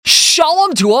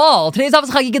Shalom to all! Today's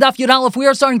office Chagiga Daf Yud Aleph. We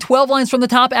are starting 12 lines from the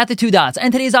top at the 2 dots.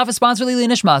 And today's office sponsor Lili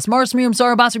Nishmas, Mars Miriam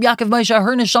Sarah Bas Reb Yaakov Moshe,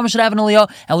 her neshama should have an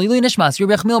aliyah, and Lili Nishmas,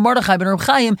 Reb Yechmiel Mordechai ben Reb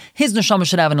Chaim, his neshama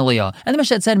should have an aliyah. And the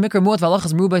Mishnah said Mikra Muat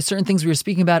v'halachas merubah. Certain things we were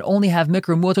speaking about only have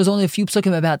Mikra Muat. There's only a few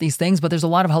psukim about these things, but there's a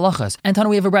lot of halachas. And Tana,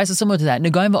 we have a brisa similar to that.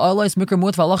 Negaim v'aylos Mikra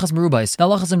Muat v'halachas merubah. The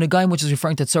halachas of Negaim, which is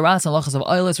referring to tzaras, and halachas of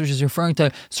aylos, which is referring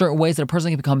to certain ways that a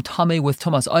person can become tamei with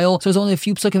tumas oil. So there's only a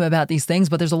few psukim about these things,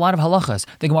 but there's a lot of halachas.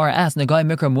 The Gemara asks,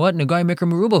 Negaim Mikra Muat, Negaim Mikra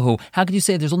Merubahu. How could you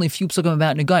say there's only a few psukim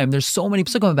about Negaim? There's so many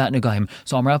psukim about Negaim.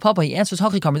 So Amar Papa, he answers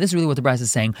Hachikamer. This is really what the brisa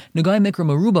is saying. Negaim Mikra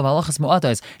Merubah v'halachas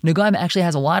mu'atais. Negaim actually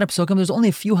has a lot of psukim. There's only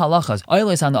a few halachas.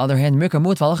 Aylos, on the other hand, Mikra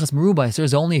Muat v'halachas merubah. So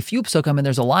there's only a few psukim and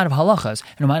there's a lot of halachas.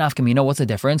 And what's the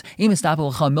difference?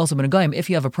 If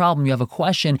you have a problem, you have a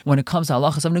question when it comes to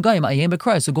halachas of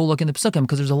Negaim, so go look in the psukim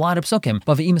because there's a lot of psukim.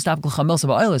 But if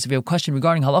you have a question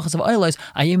regarding halachas of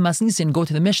Aylos, go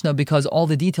to the Mishnah because all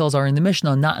the details are in the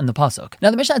Mishnah, not in the pasuk.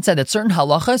 Now the Mishnah had said that certain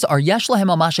halachas are yesh lahem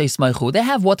al mashe yismaichu. They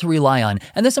have what to rely on,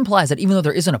 and this implies that even though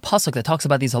there isn't a pasuk that talks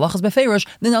about these halachas beferish,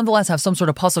 they nonetheless have some sort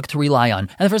of pasuk to rely on.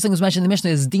 And the first thing was mentioned in the Mishnah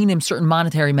is dinim, certain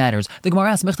monetary matters. The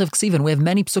Gemara asks Mechtav Ksivan, we have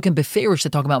many psukim beferish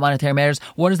that talk about monetary matters.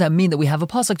 What does that mean that we have a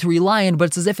pasuk to rely on, but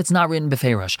it's as if it's not written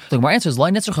beferish? The Gemara answers,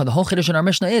 Lai Nitzrcha, the whole chiddush in our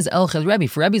Mishnah is El Chel Rebbe,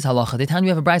 for Rebbe's halacha. The time you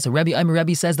have a brisa,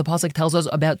 Rebbe says the pasuk tells us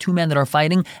about two men that are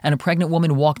fighting, and a pregnant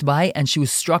woman walked by, and she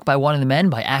was struck by one of the men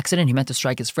by accident. He meant to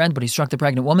strike his friend, but he struck the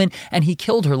pregnant woman, and he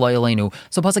killed her, loyalenu.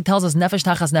 So pasuk tells us nefesh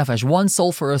tachas nefesh, one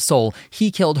soul for a soul.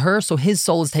 He killed her, so his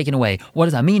soul is taken away. What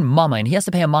does that mean? Mama, and he has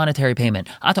to pay a monetary payment.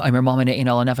 Ato Aimer Mama ne'ein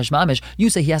ala nefesh mamish. You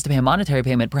say he has to pay a monetary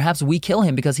payment. Perhaps we kill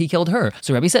him because he killed her.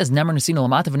 So Rebbe says nemer nesino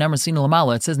lamatav and nemer nesino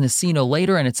lamala. It says nesino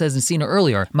later and it says nesino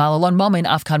earlier. Malalon mama and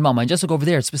afkan mama. And just look over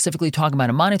there, it's specifically talking about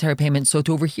a monetary payment. So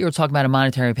to over here, it's talking about a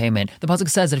monetary payment. The pasuk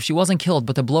says that if she wasn't killed,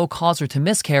 but the blow caused her to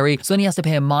miscarry, so then he has to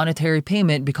pay a monetary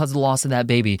payment because of the loss of that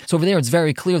baby. So over there, it's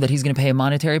very clear that he's going to pay a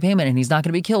monetary payment and he's not going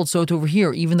to be killed. So to over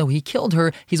here, even though he killed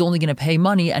her, he's only going to pay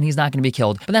money and he's not going to be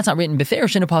killed. But that's not written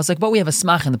beferish in the pasuk, but we have a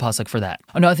smach in the pasuk for that.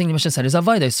 Another thing the Mishnah said is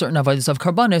avodah. Certain avodas of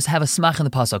karbanos have a smach in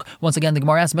the pasuk. Once again, the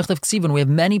Gemara asks Mechtav Ksivan, we have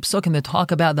many psukim that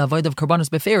talk about the avodah of karbanos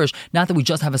beferish, not that we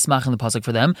just have a smach in the pasuk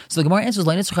for them. So the Gemara answers,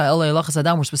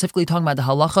 we're specifically talking about the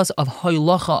halachas of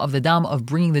haylacha of the dam, of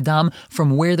bringing the dam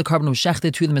from where the carbon was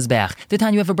shechted to the mizbeach. The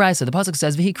time you have a brisa, the pasuk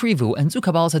says v'hikrivu and zu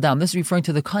kabbalas hadam. This is referring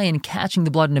to the kain catching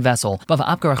the blood in a vessel.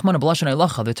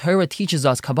 The Torah teaches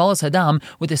us kabbalas hadam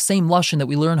with the same lashon that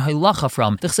we learn haylacha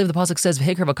from. The pasuk says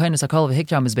v'hikra v'kainis hakol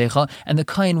v'hikra mizbecha, and the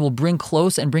kain will bring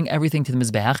close and bring everything to the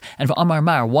mizbeach. And v'amar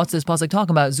mar, what's this pasuk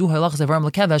talking about? Zu haylachas avarim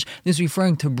lekevesh. This is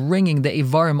referring to bringing the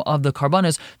avarim of the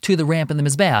karbanos to the ramp in the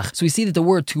mizbeach. So we see that the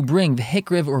word to bring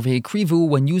v'hikriv or v'hikrivu,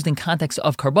 when used in context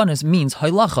of karbanos, means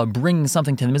haylacha, bringing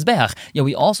something to the mizbeach. Yet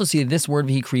we also see that this word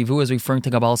v'hikrivu is referring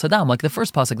to kabbalas hadam, like the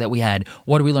first pasuk that we had.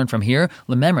 What do we learn from here?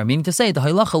 Lememra, meaning to say the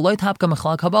haylacha loy tapka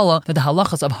mechlal kabbalah, that the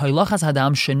halachas of haylachas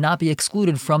hadam should not be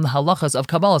excluded from the halachas of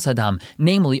kabbalas hadam.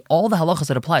 Namely, all the halachas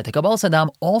that apply to kabbalas hadam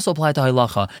also apply to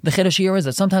haylacha. The chiddush here is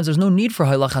that sometimes there's no need for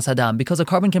haylachas hadam because a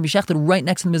carbon can be shechted right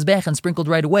next to the mizbeach and sprinkled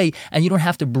right away, and you don't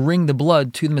have to bring the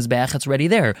blood to the mizbeach; it's already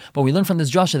there. But we learn from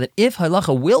this drasha that if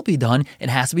halacha will be done, it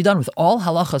has to be done with all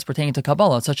halachas pertaining to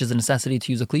Kabbalah, such as the necessity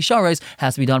to use a kli shares,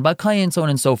 has to be done by kayin, so on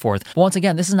and so forth. But once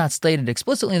again, this is not stated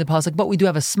explicitly in the pasuk, but we do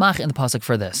have a smach in the pasuk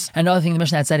for this. And another thing the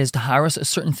Mishnah had said is taharas,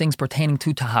 certain things pertaining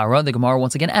to tahara. The Gemara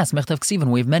once again asks Mechtav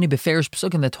Ksivan, we have many beferish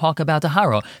psukim that talk about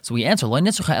tahara. So we answer, Lo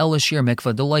nitzrucha el shir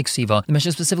mikvah do like siva. The Mishnah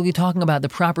is specifically talking about the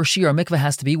proper shir mikvah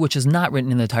has to be, which is not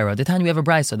written in the Torah. The time we have a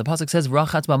brisa, the pasuk says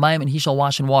rachatz b'mayim, and he shall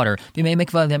wash in water. B'mei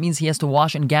mikvah, that means he has to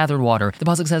wash in gathered water. The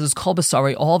pasuk says it's kol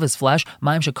b'sarei, all of his flesh.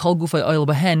 Mayim shekol gufay oil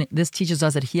behen. This teaches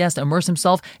us that he has to immerse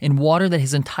himself in water that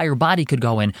his entire body could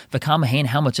go in. V'kam hein,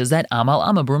 how much is that? Amal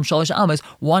amma brum shalish amas,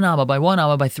 1 amma by 1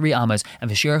 amma by 3 ammas. And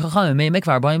v'shir chachamim mei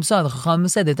mikvar b'ayim sa. The chachamim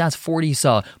said that that's 40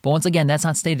 sa. But once again, that's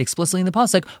not stated explicitly in the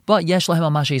pasuk. But yesh lahem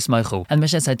al mashe yismaichu. And the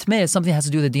Mishnah said tmei is something that has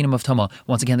to do with the dinam of tuma.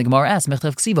 Once again, the Gemara asks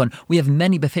Mechtav Ksivon, we have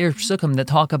many beferish psukim that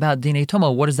talk about dinei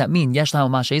tuma. What does that mean? Yesh lahem al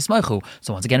mashe yismaichu.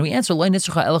 So once again, we answer lo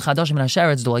nitzrucha el chadashim min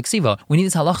hasheretz do like siva. We need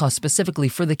this halacha specifically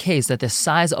for the case that the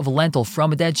size of a lentil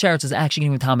from a dead sheretz is actually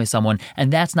going to tame someone,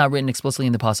 and that's not written explicitly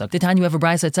in the pasuk. The time you have a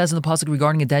brisa, it says in the pasuk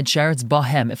regarding a dead sheretz,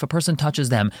 bahem, if a person touches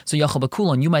them. So yachal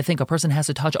b'kulon, you might think a person has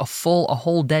to touch a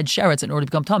whole dead sheretz in order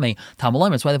to become tame.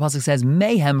 Tamalim, that's why the pasuk says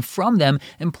mayhem from them,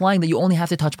 implying that you only have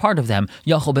to touch part of them.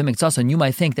 Yachal b'mikzason, you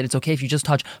might think that it's okay if you just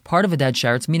touch part of a dead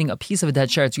sheretz, meaning a piece of a dead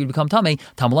sheretz, you would become tame.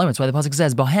 Tamalim, that's why the pasuk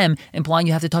says bahem, implying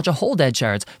you have to touch a whole dead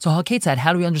sheretz. So haketzad,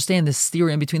 how do we understand this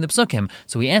theory in between the psukim?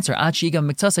 So we answer Chagiga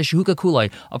miktzasei shehuka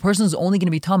kulai. A person is only going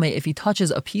to be tame if he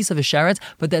touches a piece of a sheretz,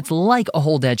 but that's like a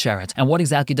whole dead sheretz. And what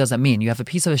exactly does that mean? You have a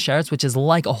piece of a sheretz sheretz, which is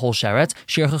like a whole sheretz.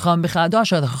 Shir chacham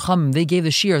b'chadasha, the chacham, they gave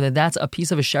the shir that's a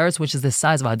piece of a sheretz, which is the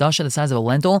size of a hadasha, the size of a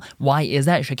lentil. Why is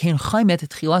that? Shekain chaymet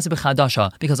tchilas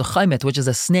b'chadasha, because a chaymet, which is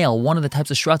a snail, one of the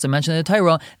types of shretz I mentioned in the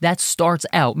Torah, that starts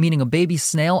out, meaning a baby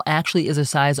snail actually is the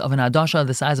size of an hadasha,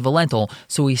 the size of a lentil.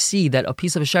 So we see that a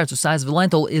piece of a sheretz the size of a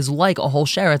lentil is like a whole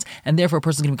sheretz, and therefore a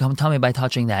person can become tummy by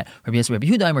touching that. Rabbi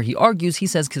Yehuda, where he argues, he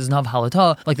says kiznav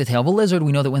halata, like the tail of a lizard.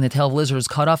 We know that when the tail of a lizard is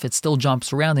cut off, it still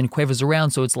jumps around and quavers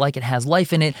around, so it's like it has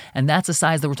life in it, and that's the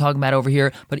size that we're talking about over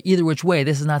here. But either which way,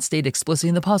 this is not stated explicitly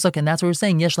in the pasuk, and that's what we're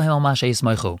saying yesh lahem al mashe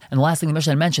yismeichu. And the last thing the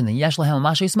Mishnah mentioned, the yesh lahem al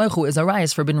mashe yismeichu is a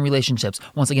rayas forbidden relationships.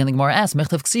 Once again, the Gemara asks,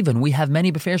 mechtav ksivan, we have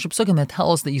many beferish psukim that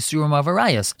tell us that yisurim of a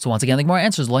rayas. So once again, the Gemara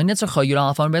answers, lo nitzarcha yud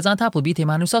alafon bez on top lebite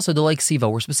manu sasa de like siva.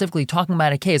 We're specifically talking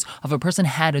about a case of a person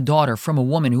had a daughter from a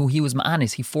woman who he was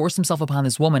ma'anis. He forced himself upon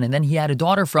this woman, and then he had a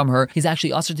daughter from her. He's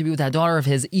actually ushered to be with that daughter of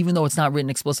his, even though it's not written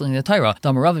explicitly in the Torah.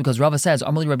 Because Rava says,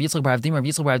 Amali Rabbi Yitzchak bar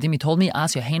Avdim told me,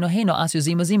 Asya heino heino, Asya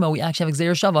zima zima. We actually have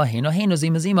Gzeir Shava, heino heino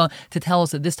zima zima, to tell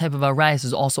us that this type of arayas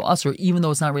is also usher, even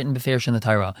though it's not written beferish in the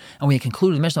Torah. And we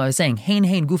concluded the Mishnah by saying, hein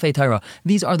hein gufei Torah.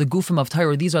 These are the gufim of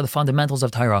Torah. These are the fundamentals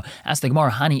of Torah. Ask the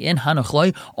Gemara, hani in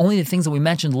hanachloi. Only the things that we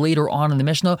mentioned later on in the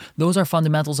Mishnah, those are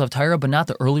fundamentals of Torah, but not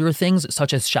the earlier things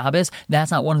such as Shabbos.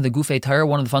 That's not one of the gufei Torah,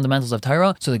 one of the fundamentals of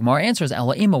Torah. So the Gemara answers,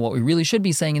 Ela what we really should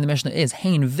be saying in the Mishnah is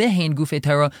hein vehein gufei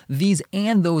Torah. These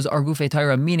and those are gufei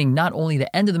Torah, meaning not only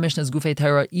the end of the Mishnah is gufei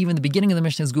Torah, even the beginning of the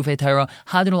Mishnah is gufei Torah.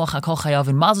 Hadin l'chakol chayav,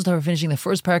 and Mazel Tov, finishing the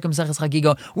first parak of Maseches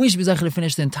Chagiga. We should be zeicher to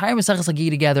finish the entire Maseches Chagiga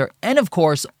together, and of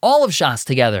course all of Shas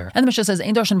together. And the Mishnah says,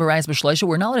 Ein darshan b'rayis b'shleisha.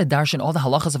 We're not allowed to darshan all the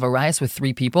halachas of a rayis with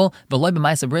three people. V'loy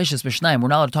b'maisa b'reishis b'shnayim. We're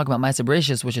not allowed to talk about maisa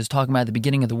b'reishis, which is talking about the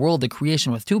beginning of the world, the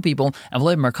creation, with two people. And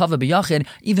v'loy b'merkava b'yachid.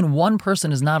 Even one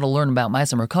person is not to learn about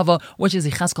maisa merkava, which is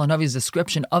Yechezkel Hanavi's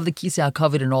description of the Kisei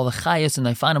HaKavod and all the chayas, and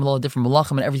they find him all the different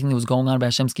malachim and everything that was going on about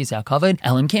Hashem's Kisei HaKavod.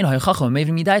 Elim kein ha'chacham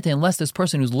mevin midaita. Unless this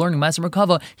person who's learning maisa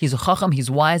merkava, he's a chacham, he's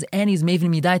wise, and he's mevin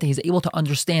midaita. He's able to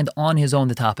understand on his own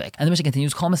the topic. And the Mishnah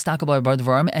continues, Kol mistakal bar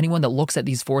dvarim. Anyone that looks at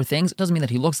these four things, it doesn't mean that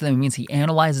he looks at them, it means he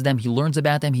analyzes them, he learns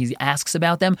about them, he asks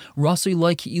about them. Rasui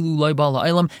loy ki'ilu loy ba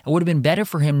la'olam. It would have been better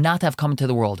for him not to have come into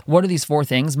the world. What are these four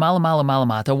things? Mala mala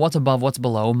malamata, what's above, what's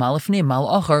below, malafnim, mal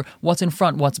achar, what's in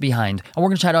front, what's behind. And we're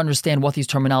going to try to understand what these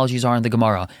terminologies are in the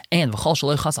Gemara. And v'chol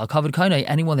shaloi chas al kavod kainai,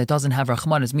 anyone that doesn't have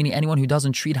rachmanis, meaning anyone who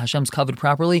doesn't treat Hashem's kavod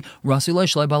properly, rasui loy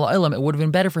shaloi ba la'olam, it would have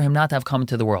been better for him not to have come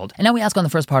into the world. And now we ask on the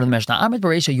first part of the Mishnah, Amit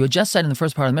Bereisha, you had just said in the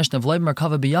first part of the Mishnah, v'loy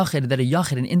b'merkava b'yachid, that a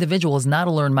yachid, an individual, is not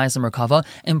to learn Maisa Merkava,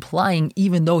 implying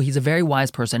even though he's a very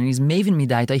wise person and he's Mavin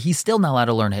Midaita, he's still not allowed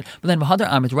to learn it. But then V'hadar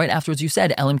Amit, right afterwards you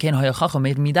said, Elim Ken Hoya Chacham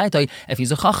Mavin Midaita, if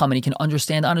he's a Chacham and he can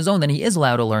understand on his own, then he is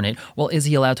allowed to learn it. Well, is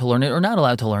he allowed to learn it or not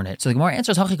allowed to learn it? So the Gemara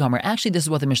answers Hachikamer, actually this is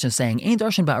what the Mishnah is saying, Ein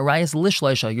darshan ba'arayas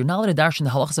lishleisha, you're not allowed to darshan the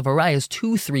halachas of arayas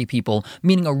to three people,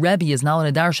 meaning a Rebbe is not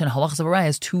allowed to darshan halachas of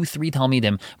arayas to three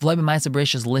Talmidim. V'loi b'maisa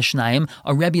b'reishis lishnaim,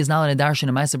 a Rebbe is not allowed to darshan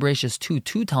a maisa b'reishis to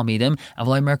two Talmidim, and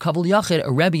v'loi merkavul yachid,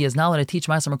 a Rebbe is not allowed to teach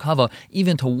maisa merkava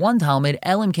even to one Talmud,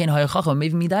 elim kein hayachacham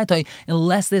maybe midaitai,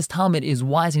 unless this Talmud is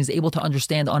wise and is able to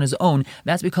understand on his own.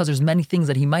 That's because there's many things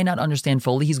that he might not understand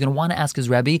fully. He's going to want to ask his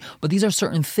Rebbe, but these are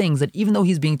certain things that even though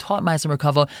he's being taught maisa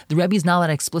merkava, the Rebbe is not allowed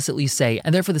to explicitly say,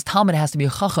 and therefore this Talmud has to be a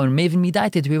chacham and mevin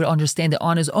midaitai to be able to understand it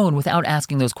on his own without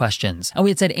asking those questions. And we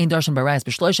had said ein darshan barayas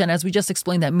b'shloisha, and as we just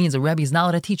explained, that means a Rebbe is not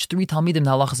allowed to teach three Talmidim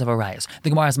the halachas of arayas. The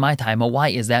Gemara is my time. Why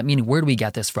is that? Meaning, where do we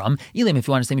get this from? Elim, if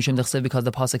you want to say mishum d'chsev, because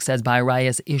the pasuk says by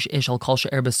arayas ish ish al kol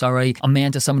she'er b'sarai, a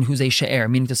man to someone who's a she'er,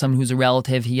 meaning to someone who's a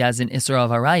relative, he has an isra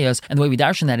of arayas. And the way we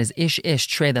darshan that is ish ish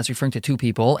tre, that's referring to two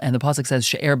people, and the pasuk says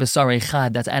she'er b'sarai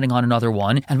chad, that's adding on another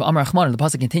one. And Amar Achman, the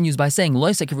pasuk continues by saying lo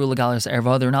sekivru legalis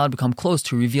erva, they're not allowed to become close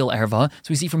to reveal erva. So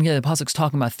we see from here the pasuk's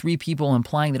talking about three people,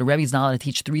 implying that a Rebbe is not allowed to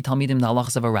teach three Talmidim the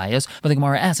halachas of arayas. But the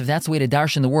Gemara asks, if that's the way to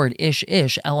darshan the word ish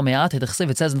ish el me'ate d'chsev,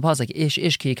 it says in the pasuk ish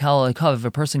ish ki yikal alekav, if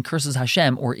a person curses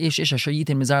Hashem, or ish ish asher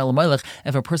yitin mizar l'malech,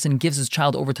 if a person gives his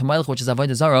child over to Malach, which is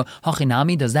avodah zara,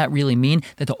 hachinami, does that really mean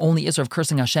that the only isra of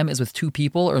cursing Hashem is with two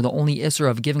people, or the only isra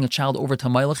of giving a child over to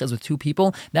Malach is with two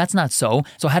people? That's not so.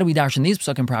 So how do we darshan these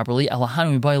psukim properly? These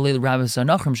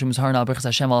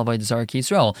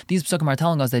psukim are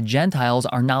telling us that Gentiles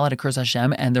are not allowed to curse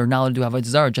Hashem, and they're not allowed to do avodah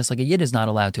zara, just like a Yid is not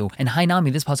allowed to. And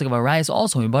hainami, this pasuk of arayas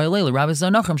also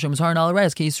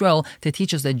to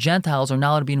teach us that Gentiles are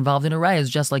not allowed to be involved in arayas,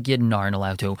 just like Yidden aren't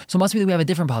allowed to. So it must be that we have a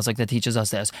different pasuk that teaches us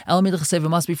this. It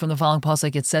must be from the following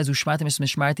pasuk. It says ushmartim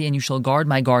mishmarti, and you shall guard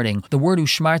my guarding. The word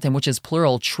ushmartim, which is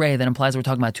plural tre, that implies we're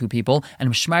talking about two people, and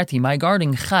mishmarti, my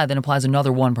guarding, chad, that implies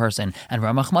another one person. And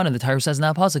Ramachman, the Torah says in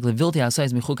that pasuk,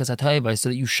 so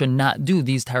that you should not do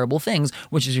these terrible things,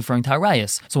 which is referring to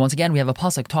arayas. So once again, we have a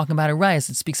pasuk talking about arayas.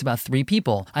 It speaks about about 3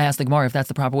 people. I asked the Gemara if that's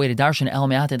the proper way to darshan el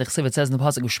me'ata dechsiv. It says in the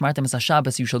pasuk, ushmartem es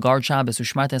Shabbos, you shall guard Shabbos,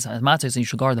 ushmartem es matzos, and you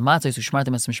shall guard the matzos,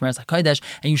 ushmartem es mishmeres hakodesh,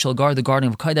 and you shall guard the guarding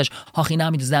of kodesh.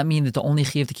 Hachinami, does that mean that the only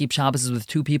chiyuv to keep Shabbos is with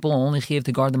 2 people, and only chiyuv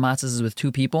to guard the matzos is with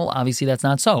 2 people? Obviously, that's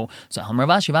not so. So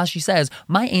Rashi says,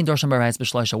 my ein darshan barayas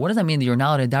b'shloisha. What does that mean that you're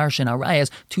not allowed to darshan arayas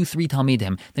to 3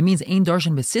 talmidim? That means ein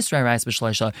darshan b'sisra arayas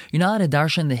b'shloisha. You're not allowed to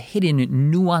darshan the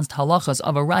hidden, nuanced halachas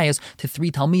of arayas to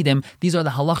 3 talmidim. These are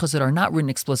the halachas that are not written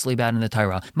explicitly about in the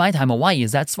Torah. My time, why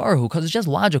is that svarahu? Because it's just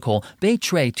logical.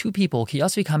 Beitrei, 2 people, ki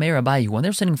yasvi kamei rabbayu, when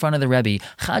they're sitting in front of the Rebbe,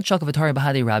 chad shakav atari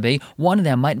bahadei rabbi, one of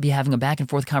them might be having a back and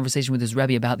forth conversation with his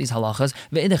Rebbe about these halachas,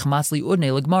 ve'idich matzli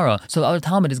udnei l'gemara. So the other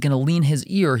talmid is going to lean his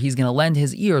ear, he's going to lend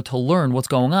his ear to learn what's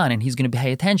going on, and he's going to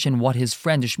pay attention what his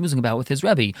friend is schmoozing about with his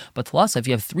Rebbe. But Tlasa, if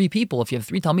you have 3 people, if you have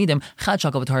 3 talmidim, chad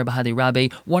shakav atari bahadei rabbi,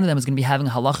 one of them is going to be having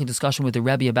a halachic discussion with the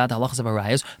Rebbe about the halachas of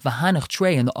arayas, v'hanach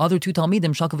trei, and the other 2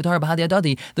 talmidim, shakav atari bahadei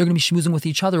adadi, they're going to be schmoozing with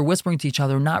each other, whispering to each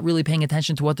other, not really paying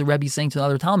attention to what the Rebbe is saying to the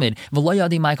other talmid.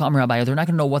 They're not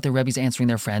going to know what the Rebbe is answering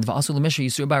their friend. And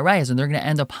they're going to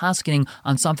end up paskening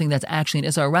on something that's actually an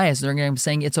Isar Rayas. They're going to be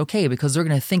saying it's okay because they're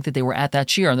going to think that they were at that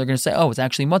shir, and they're going to say, oh, it's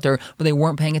actually mutter, but they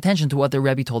weren't paying attention to what the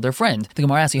Rebbe told their friend. The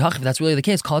Gemara asks, if that's really the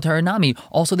case, call Torah Nami.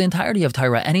 Also, the entirety of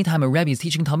Torah, anytime a Rebbe is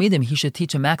teaching Talmidim, he should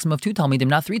teach a maximum of 2 Talmidim,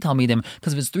 not 3 Talmidim,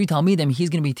 because if it's 3 Talmidim, he's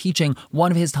going to be teaching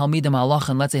one of his Talmidim halach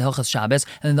and let's say Hilchas Shabbos,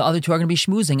 and then the other 2 are going to be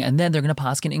schmoozing, and then they're going to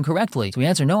paskin incorrectly. So we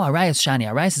answer, no, Arayas Shani.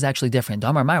 Arayas is actually different.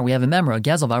 Damar Mar, we have a memra,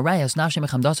 Gezel, Arayas, Nafshem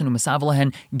Echamdasun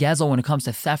Umasavalahen, Gezel, when it comes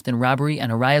to theft and robbery,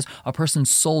 and Arayas, a person's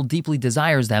soul deeply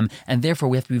desires them, and therefore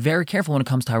we have to be very careful when it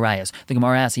comes to Arayas. The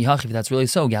Gemara asks, if that's really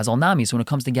so, Gezel Nami. So when it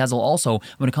comes to Gezel also,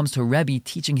 when it comes to Rebbe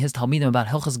teaching his Talmidim about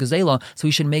Hilchas Gezela, so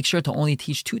he should make sure to only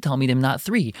teach 2 Talmidim, not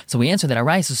 3. So we answer that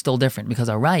Arayas is still different, because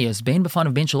Arayas, Bein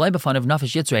B'fanav, Bein Shalei B'fanav,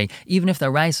 Nafesh Yitzrei, even if the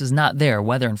Arayas is not there,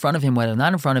 whether in front of him, whether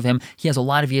not in front of him, he has a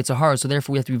lot of Yetzer Hara, so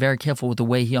therefore we have to be very careful with the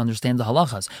way he understands the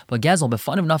halachas. But Gezel,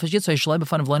 B'fanav Nafesh Yitzrei, Shalei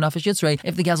B'fanav Lo Nafesh Yitzrei,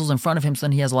 if the Gezel's in front of him, so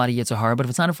then he has a lot of Yetzer Hara, but if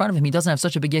it's not in front of him, he doesn't have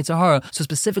such a big Yetzer Hara, so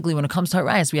specifically when it comes to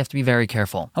Arayas, we have to be very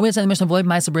careful. And we had said in the Mishnah, V'loy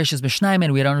Ma'aseh Bereishis B'shnayim,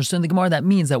 and we had understood in the Gemara that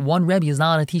means that one Rebbe is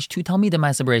not allowed to teach 2 Talmidim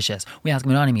Ma'aseh Bereishis. We ask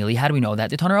Menanimili, how do we know that?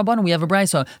 The Tanur Rabbanan, we have a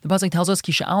brayso. The pasuk tells us,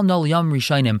 Ki sha'al no l'yom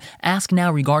rishonim. Ask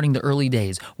now regarding the early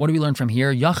days. What do we learn from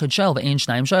here? Yachid shel v'ein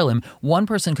shnayim shalim. One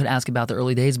person could ask about the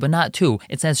early days, but not 2.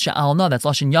 It says sha'al no, that's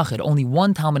lashon yachid. Only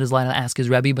 1 Talmud is allowed to ask his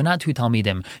Rebbe, but not 2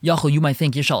 Talmidim. Yachol, you might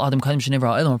think Yishal Adam Kadim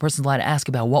Shenivra Ha'olam. A person's allowed to ask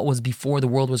about what was before the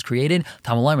world was created.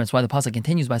 Talmud. That's why the pasuk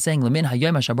continues by saying, Lemin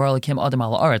hayom hashabar lakim adam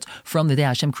ala aretz. From the day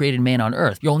Hashem created man on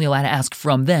earth. You're only allowed to ask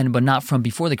from then, but not from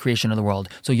before the creation of the world.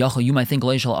 So Yachol, you might think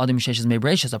Yishal Adam Sheshes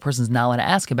Mebreshis. A person's not allowed to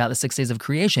ask about the 6 days of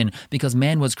creation because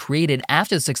man was created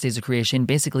after the 6 days of creation,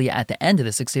 basically at the end of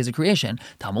the 6 days of creation.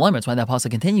 Talmud. That's why that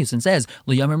pasuk continues and says,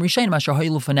 L'yamim rishayin asher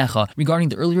hayu lufanecha. Regarding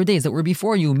the earlier days that were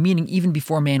before you, meaning even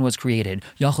before man was created.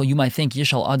 Yachol, you might think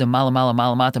Yishal Adam Mala Mala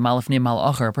Mala Mata Malafnim Mal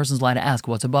Acher. A person's allowed to ask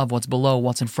what's above, what's below,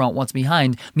 what's in front, what's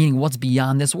behind, meaning what's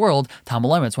beyond this world.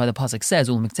 Talmud. That's why the pasuk says,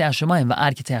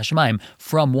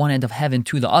 from one end of heaven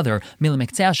to the other. You're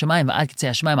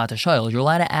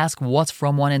allowed to ask what's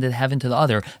from one end of heaven to the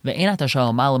other.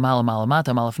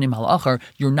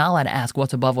 You're not allowed to ask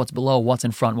what's above, what's below, what's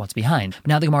in front, what's behind. But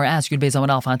now the Gemara asks,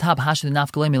 on top. Now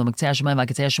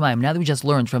that we just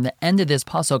learned from the end of this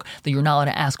pasuk that you're not allowed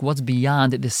to ask what's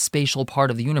beyond this spatial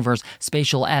part of the universe,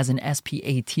 spatial as in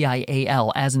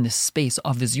spatial, as in the space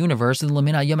of this universe. What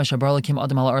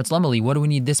do we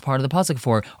need this part of the pasuk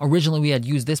for? Originally we had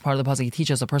used this part of the pasuk to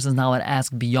teach us a person's not allowed to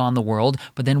ask beyond the world,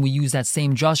 but then we use that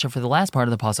same Joshua for the last part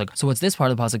of the pasuk. So what's this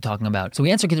part of the pasuk talking about? So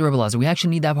we answer to Rebbe Lazar. We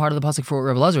actually need that part of the pasuk for what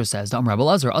Rebbe Lazar says. Rebbe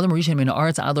Lazar, Adam Rishon min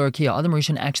haaretz ad l'rakia. Adam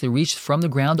Rishon actually reached from the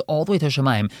ground all the way to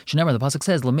Shemaim. Shenemar, the pasuk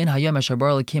says, L'min hayom asher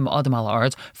bara l'kim Adam al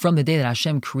haaretz, from the day that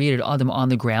Hashem created Adam on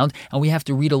the ground. And we have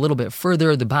to read a little bit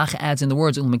further. The Bach adds in the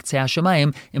words L'miktzeh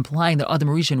Shemaim, implying that Adam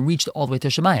Rishon reached all the way to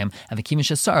Shemaim. And the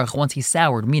Kimish Sarach, once he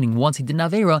soured, meaning once he did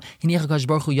Navera, Hiniach HaKadosh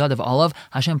Baruch Hu Yadav Alav,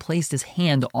 Hashem placed his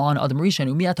hand on Adam Rishon,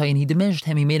 Umiyatai, and he diminished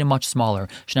him, he made him much smaller.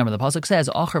 Shenemar, the pasuk says,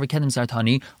 Achar v'kedem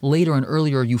sartani, later and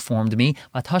earlier you formed me,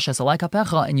 Vatashas alai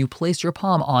kapecha, and you placed your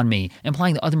palm on me,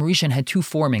 implying that Adam Rishon had 2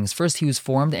 formings. First he was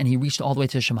formed and he reached all the way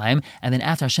to Shemaim, and then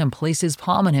after Hashem placed his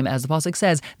palm on him, as the pasuk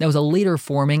says, that was a later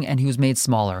forming and he was made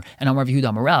smaller. And Amar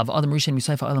Yehuda Marav, Adam Rishon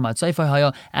misayfa elam ad sayfa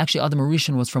haya, actually Adam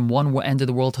Rishon was from one end of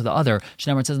the world to the other.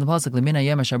 Shenemar, it says in the pasuk, L'min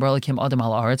hayom asher bara l'kim Adam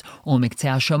al haaretz,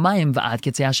 u'miktzeh hashamayim v'ad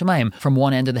kitzeh hashamayim, from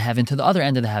one end of the heaven to the other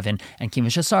end of the heaven. And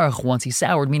Kimish Sarach, once he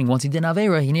soured, meaning once he did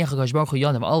Avera, Hiniach HaKadosh Baruch Hu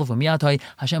Yadav Alav Umiyatai,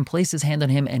 Hashem placed his hand on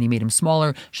him and he made him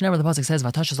smaller. Shenemar, the pasuk says,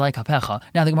 Vatashas alai kapecha.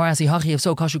 Now the Gemara asks, Hachi, if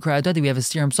so, Kashu Kriyadadi, we have a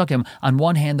Stirim Psukim. On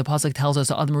one hand, the pasuk tells us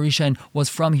that Adam Rishon was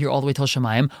from here all the way till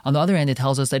Shemaim. On the other hand, it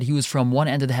tells us that said he was from one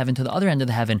end of the heaven to the other end of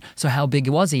the heaven. So how big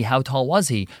was he? How tall was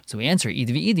he? So we answer, Idi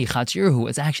v'idi chatzirhu.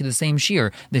 It's actually the same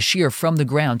shear. The shear from the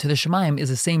ground to the Shemayim is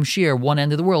the same shear, one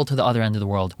end of the world to the other end of the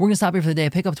world. We're going to stop here for the day.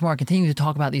 Pick up tomorrow, continue to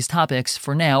talk about these topics.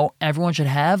 For now, everyone should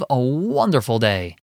have a wonderful day.